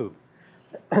 Everett Koop.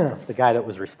 The guy that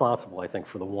was responsible, I think,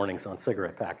 for the warnings on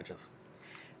cigarette packages.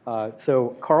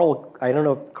 So Carl, I don't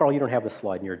know, Carl, you don't have the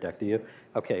slide in your deck, do you?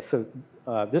 Okay, so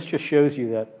this just shows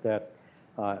you that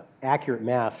accurate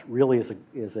mass really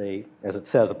is a, as it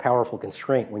says, a powerful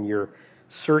constraint when you're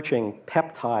searching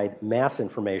peptide mass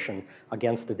information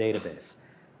against a database.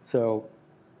 So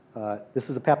this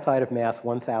is a peptide of mass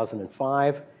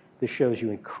 1005. This shows you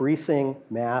increasing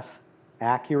mass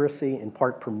accuracy in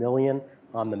part per million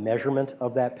on the measurement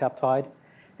of that peptide.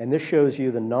 And this shows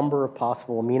you the number of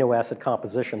possible amino acid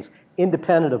compositions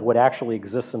independent of what actually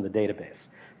exists in the database.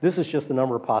 This is just the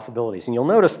number of possibilities. And you'll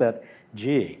notice that,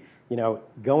 gee,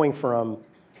 going from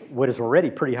what is already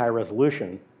pretty high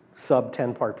resolution, sub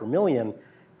 10 part per million,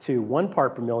 to 1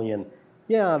 part per million,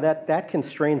 yeah, that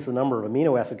constrains the number of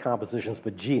amino acid compositions,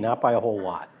 but gee, not by a whole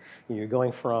lot. You're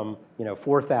going from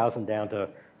 4,000 down to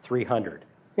 300.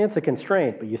 It's a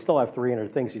constraint, but you still have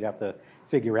 300 things you'd have to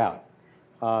figure out.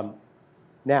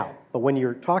 Now, but when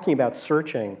you're talking about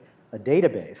searching a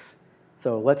database,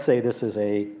 so let's say this is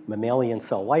a mammalian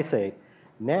cell lysate,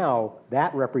 now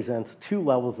that represents two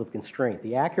levels of constraint,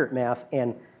 the accurate mass,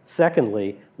 and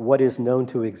secondly, what is known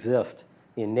to exist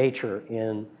in nature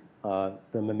in the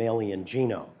mammalian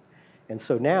genome. And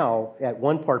so now, at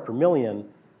 1 part per million,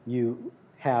 you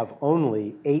have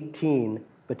only 18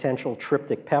 potential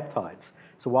tryptic peptides.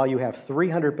 So while you have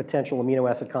 300 potential amino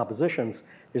acid compositions,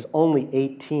 there's only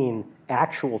 18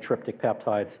 actual tryptic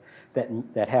peptides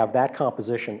that have that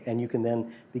composition, and you can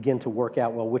then begin to work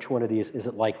out, well, which one of these is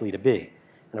it likely to be?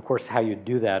 And of course, how you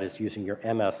do that is using your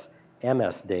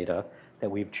MS data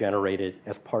that we've generated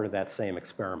as part of that same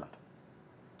experiment.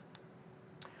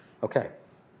 Okay.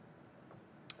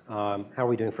 How are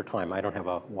we doing for time? I don't have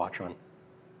a watch on.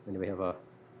 And do we have a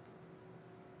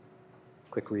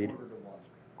quick read?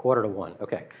 Quarter to one.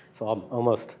 Okay, so I'm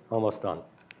almost done.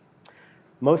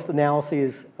 Most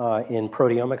analyses in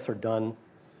proteomics are done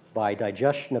by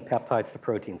digestion of peptides to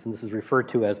proteins, and this is referred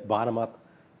to as bottom-up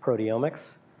proteomics.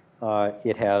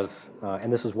 It has,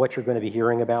 and this is what you're going to be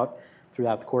hearing about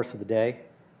throughout the course of the day.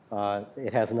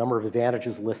 It has a number of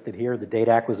advantages listed here. The data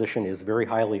acquisition is very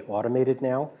highly automated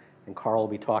now, and Carl will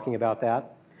be talking about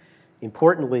that.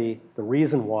 Importantly, the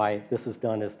reason why this is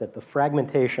done is that the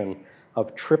fragmentation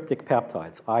of tryptic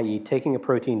peptides, i.e. taking a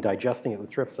protein, digesting it with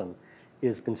trypsin,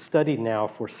 has been studied now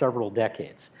for several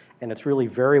decades. And it's really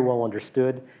very well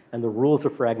understood, and the rules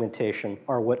of fragmentation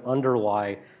are what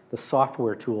underlie the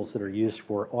software tools that are used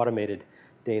for automated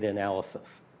data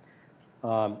analysis.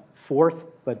 Fourth,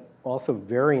 but also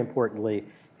very importantly,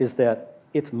 is that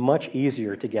it's much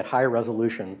easier to get high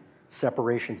resolution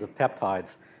separations of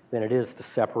peptides than it is to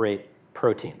separate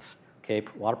proteins. Okay?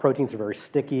 A lot of proteins are very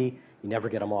sticky. You never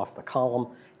get them off the column.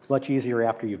 It's much easier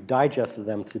after you've digested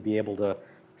them to be able to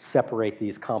separate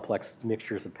these complex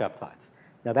mixtures of peptides.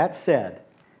 Now that said,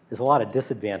 there's a lot of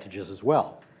disadvantages as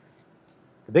well.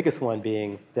 The biggest one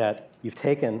being that you've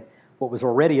taken what was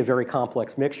already a very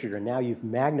complex mixture and now you've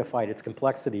magnified its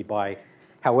complexity by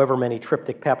however many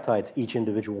tryptic peptides each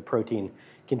individual protein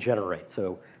can generate.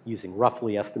 So using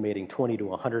roughly estimating 20 to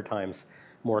 100 times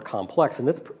more complex. And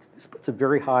this puts a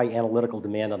very high analytical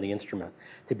demand on the instrument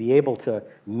to be able to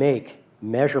make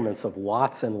measurements of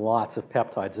lots and lots of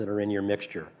peptides that are in your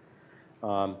mixture.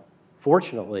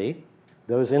 Fortunately,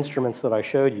 those instruments that I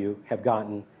showed you have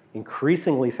gotten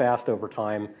increasingly fast over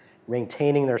time,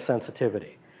 maintaining their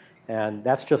sensitivity. And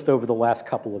that's just over the last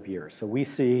couple of years. So we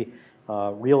see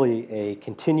really a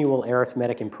continual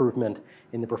arithmetic improvement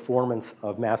in the performance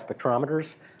of mass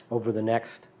spectrometers over the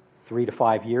next 3 to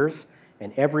 5 years.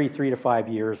 And every 3 to 5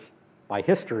 years by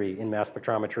history in mass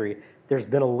spectrometry, there's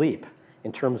been a leap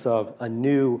in terms of a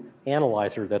new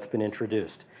analyzer that's been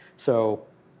introduced. So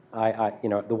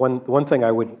the one thing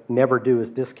I would never do is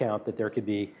discount that there could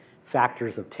be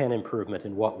factors of 10 improvement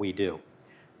in what we do.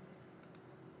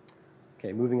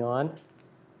 Okay, moving on.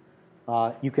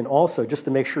 You can also, just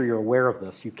to make sure you're aware of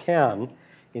this, you can,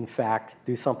 in fact,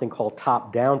 do something called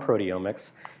top-down proteomics.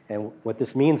 And what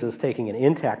this means is taking an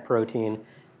intact protein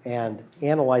and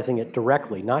analyzing it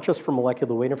directly, not just for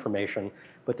molecular weight information,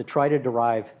 but to try to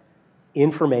derive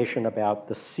information about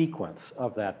the sequence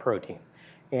of that protein.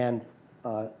 And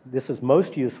this is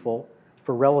most useful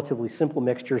for relatively simple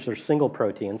mixtures or single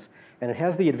proteins, and it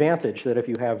has the advantage that if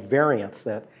you have variants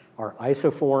that are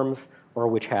isoforms or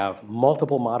which have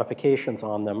multiple modifications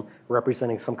on them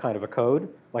representing some kind of a code,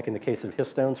 like in the case of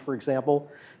histones, for example,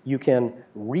 you can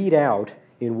read out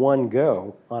in one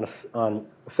go on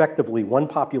effectively one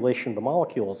population of the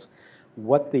molecules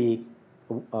what the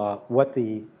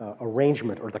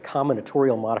arrangement or the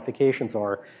combinatorial modifications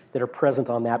are that are present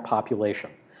on that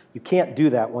population. You can't do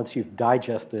that once you've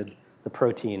digested the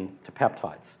protein to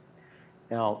peptides.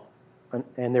 Now,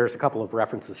 and there's a couple of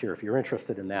references here if you're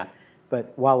interested in that,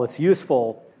 but while it's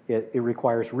useful, it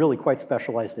requires really quite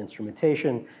specialized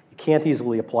instrumentation. You can't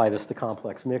easily apply this to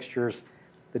complex mixtures.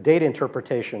 The data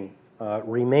interpretation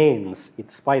remains,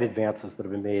 despite advances that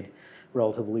have been made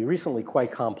relatively recently,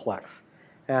 quite complex.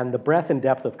 And the breadth and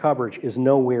depth of coverage is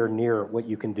nowhere near what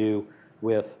you can do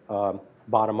with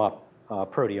bottom-up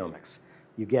proteomics.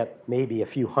 You get maybe a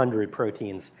few hundred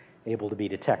proteins able to be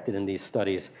detected in these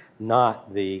studies,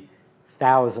 not the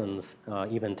thousands,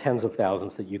 even tens of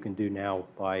thousands that you can do now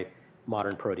by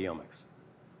modern proteomics.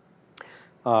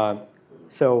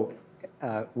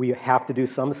 We have to do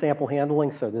some sample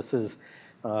handling, so this is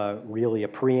really a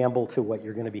preamble to what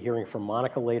you're going to be hearing from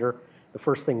Monica later. The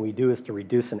first thing we do is to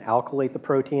reduce and alkylate the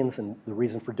proteins, and the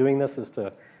reason for doing this is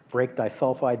to break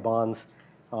disulfide bonds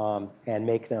and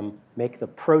make the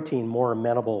protein more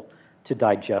amenable to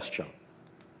digestion.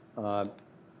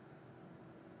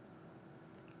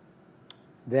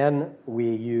 Then we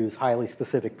use highly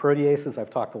specific proteases. I've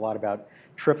talked a lot about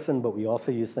trypsin, but we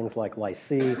also use things like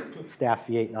Lys-C, Staph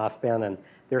V8, and OSPEN, and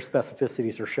their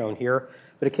specificities are shown here.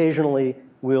 But occasionally,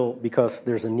 because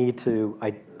there's a need to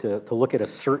look at a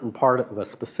certain part of a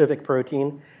specific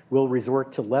protein, we'll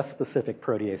resort to less specific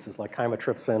proteases like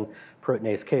chymotrypsin,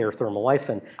 proteinase K, or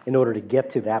thermolysin in order to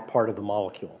get to that part of the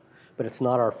molecule. But it's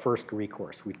not our first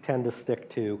recourse. We tend to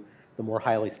stick to the more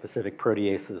highly specific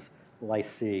proteases,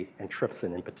 Lys-C and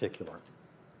trypsin in particular.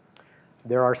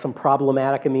 There are some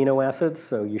problematic amino acids,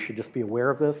 so you should just be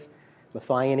aware of this.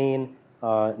 Methionine,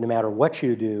 no matter what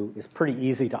you do, is pretty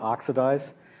easy to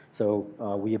oxidize.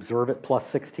 So we observe it plus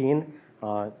 16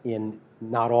 in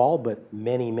not all, but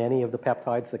many of the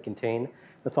peptides that contain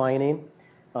methionine.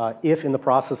 If in the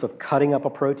process of cutting up a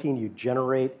protein, you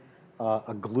generate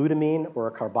a glutamine or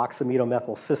a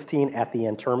carboxymethylcysteine at the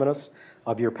N-terminus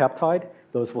of your peptide,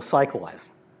 those will cyclize.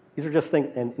 These are just things,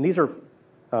 and these are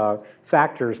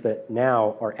factors that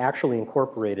now are actually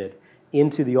incorporated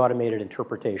into the automated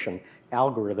interpretation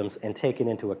algorithms and taken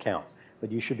into account,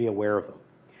 but you should be aware of them.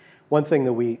 One thing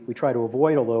that we try to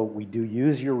avoid, although we do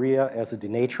use urea as a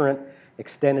denaturant,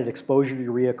 extended exposure to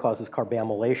urea causes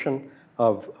carbamylation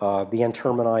of the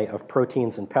N-termini of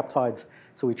proteins and peptides,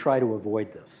 so we try to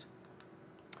avoid this.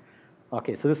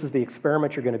 Okay, so this is the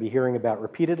experiment you're going to be hearing about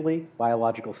repeatedly,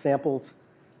 biological samples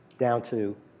down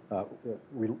to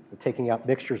taking out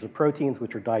mixtures of proteins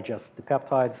which are digested to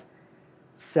peptides,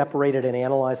 separated and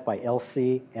analyzed by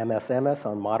LC, MS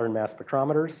on modern mass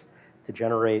spectrometers to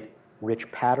generate rich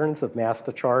patterns of mass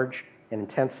to charge and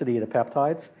intensity of the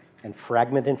peptides and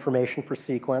fragment information for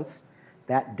sequence.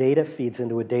 That data feeds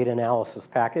into a data analysis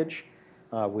package,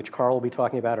 which Carl will be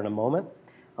talking about in a moment,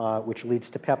 which leads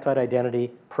to peptide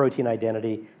identity, protein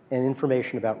identity, and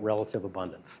information about relative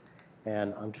abundance.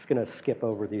 And I'm just going to skip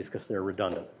over these because they're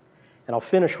redundant. And I'll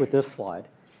finish with this slide,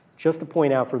 just to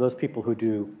point out for those people who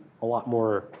do a lot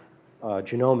more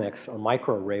genomics or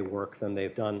microarray work than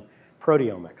they've done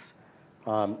proteomics.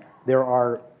 There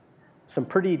are some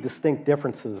pretty distinct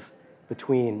differences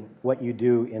between what you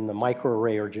do in the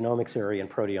microarray or genomics area and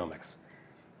proteomics.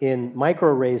 In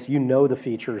microarrays, you know the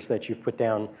features that you've put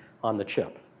down on the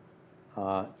chip.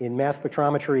 In mass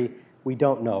spectrometry, we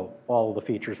don't know all of the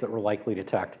features that we're likely to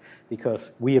detect because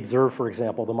we observe, for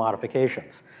example, the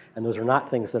modifications. And those are not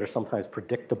things that are sometimes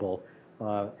predictable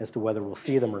as to whether we'll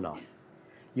see them or not.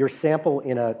 Your sample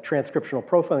in a transcriptional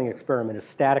profiling experiment is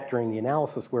static during the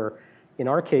analysis, where in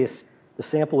our case, the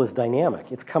sample is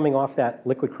dynamic. It's coming off that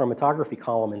liquid chromatography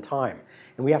column in time.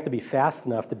 And we have to be fast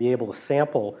enough to be able to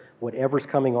sample whatever's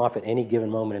coming off at any given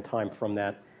moment in time from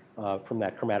that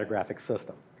chromatographic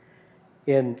system.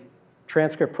 In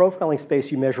transcript profiling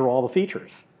space, you measure all the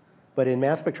features. But in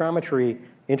mass spectrometry,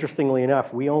 interestingly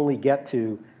enough, we only get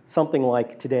to something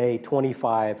like today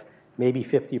 25, maybe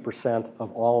 50%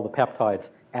 of all the peptides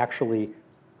actually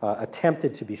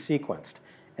attempted to be sequenced.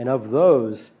 And of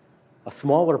those, a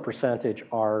smaller percentage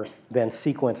are then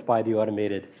sequenced by the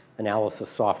automated analysis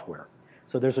software.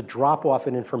 So there's a drop-off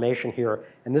in information here,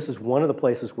 and this is one of the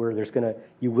places where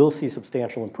you will see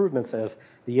substantial improvements as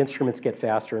the instruments get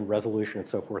faster and resolution and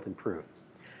so forth improve.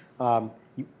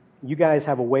 You guys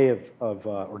have a way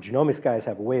or genomics guys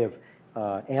have a way of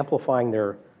amplifying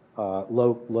their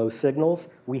low signals.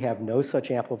 We have no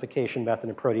such amplification method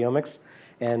in proteomics.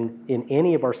 And in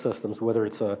any of our systems, whether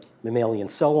it's a mammalian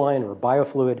cell line or a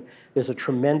biofluid, there's a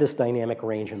tremendous dynamic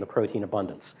range in the protein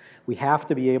abundance. We have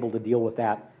to be able to deal with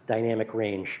that dynamic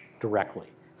range directly.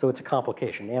 So it's a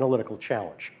complication, analytical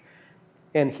challenge.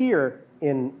 And here,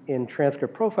 in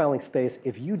transcript profiling space,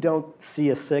 if you don't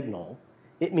see a signal,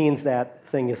 it means that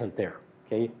thing isn't there,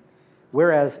 okay?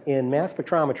 Whereas in mass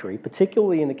spectrometry,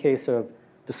 particularly in the case of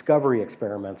discovery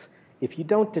experiments, if you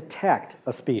don't detect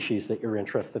a species that you're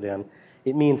interested in,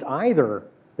 it means either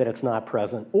that it's not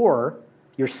present or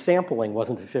your sampling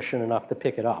wasn't efficient enough to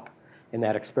pick it up in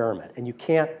that experiment, and you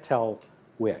can't tell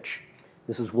which.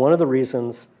 This is one of the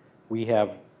reasons we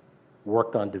have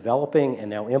worked on developing and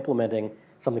now implementing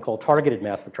something called targeted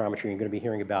mass spectrometry. You're going to be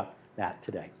hearing about that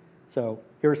today. So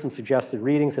here are some suggested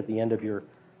readings at the end of your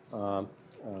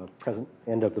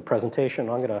end of the presentation.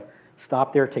 I'm going to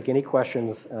stop there, take any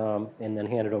questions, and then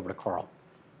hand it over to Carl.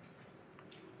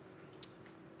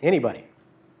 Anybody?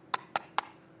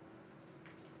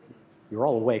 You're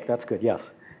all awake. That's good. Yes.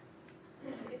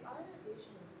 If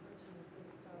ionization of protein is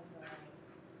based on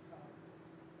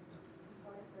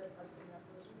components that are present in that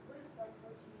protein, wouldn't some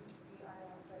proteins be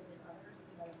ionized better than others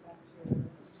and that affect your?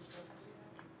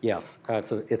 Yes,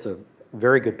 it's a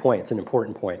very good point. It's an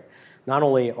important point. Not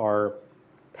only are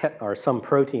some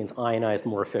proteins ionized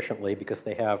more efficiently because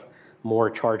they have more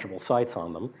chargeable sites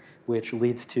on them, which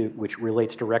relates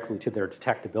directly to their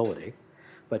detectability,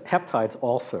 but peptides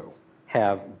also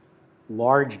have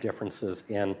large differences,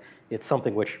 and it's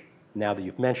something which, now that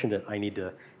you've mentioned it, I need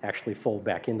to actually fold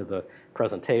back into the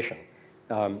presentation.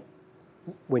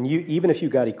 Even if you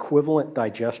got equivalent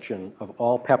digestion of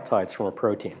all peptides from a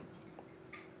protein,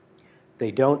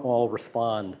 they don't all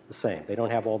respond the same. They don't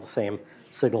have all the same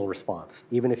signal response,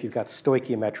 even if you've got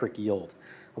stoichiometric yield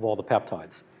of all the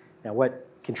peptides. Now, what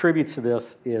contributes to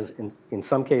this is, in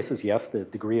some cases, yes, the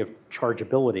degree of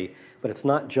chargeability, but it's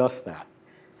not just that.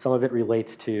 Some of it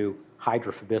relates to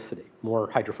hydrophobicity. More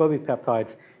hydrophobic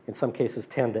peptides, in some cases,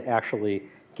 tend to actually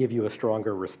give you a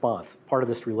stronger response. Part of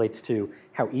this relates to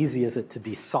how easy is it to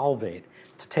desolvate,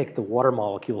 to take the water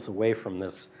molecules away from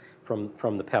the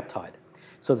peptide.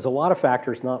 So there's a lot of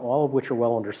factors, not all of which are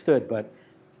well understood, but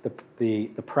the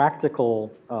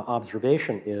practical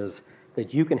observation is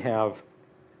that you can have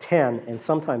 10 and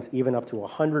sometimes even up to a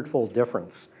 100-fold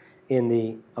difference in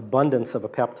the abundance of a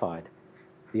peptide,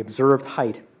 the observed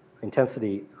height,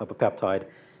 intensity of a peptide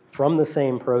from the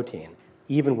same protein,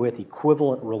 even with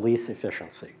equivalent release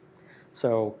efficiency.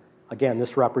 So again,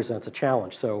 this represents a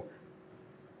challenge. So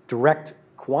direct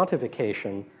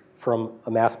quantification from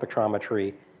a mass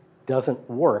spectrometry doesn't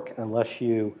work unless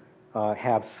you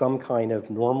have some kind of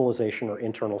normalization or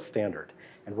internal standard.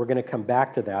 And we're going to come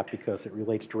back to that because it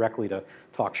relates directly to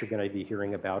talks you're going to be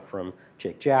hearing about from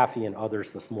Jake Jaffe and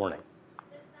others this morning.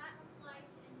 Does that apply to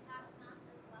intact mass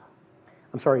as well?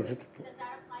 I'm sorry, Does that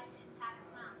apply to intact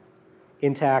mass?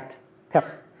 Intact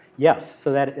peptide? Yes,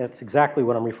 so that's exactly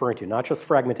what I'm referring to, not just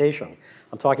fragmentation.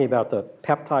 I'm talking about the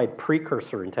peptide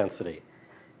precursor intensity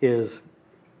is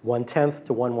 1/10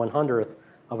 to 1/100th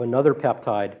of another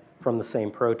peptide from the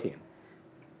same protein.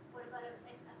 What about a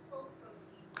full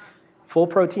protein? Full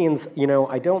proteins,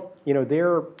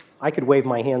 I could wave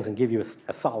my hands and give you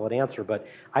a solid answer, but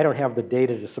I don't have the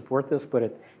data to support this,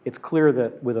 but it's clear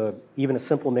that with even a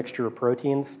simple mixture of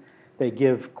proteins, they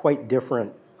give quite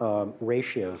different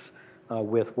ratios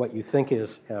with what you think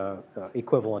is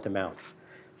equivalent amounts.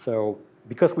 So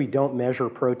because we don't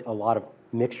measure a lot of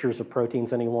mixtures of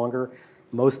proteins any longer,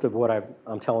 most of what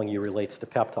I'm telling you relates to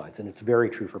peptides, and it's very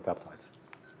true for peptides.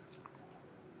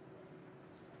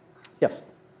 Yes?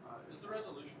 Is the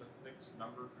resolution a fixed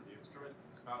number for the instrument?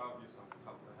 It's not obvious off the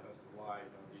top of the head as to why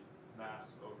the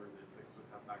mass over the fixed with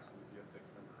max would be a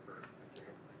fixed number for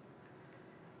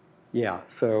Yeah,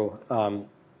 so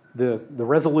the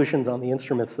resolutions on the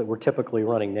instruments that we're typically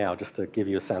running now, just to give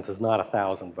you a sense, is not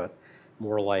 1,000, but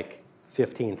more like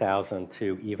 15,000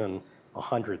 to even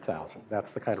 100,000.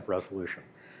 That's the kind of resolution.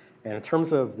 And in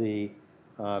terms of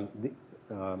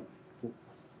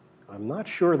I'm not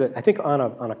sure that, I think on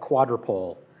a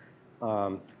quadrupole,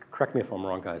 correct me if I'm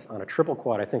wrong, guys, on a triple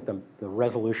quad, I think the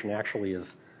resolution actually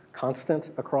is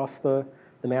constant across the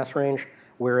mass range,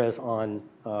 whereas on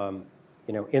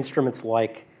instruments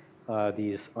like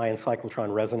these ion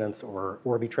cyclotron resonance or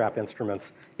Orbitrap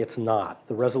instruments, it's not.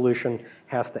 The resolution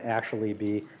has to actually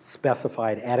be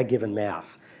specified at a given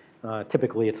mass.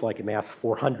 Typically, it's like a mass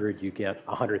 400, you get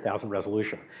 100,000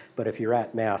 resolution. But if you're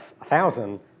at mass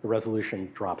 1,000, the resolution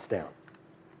drops down.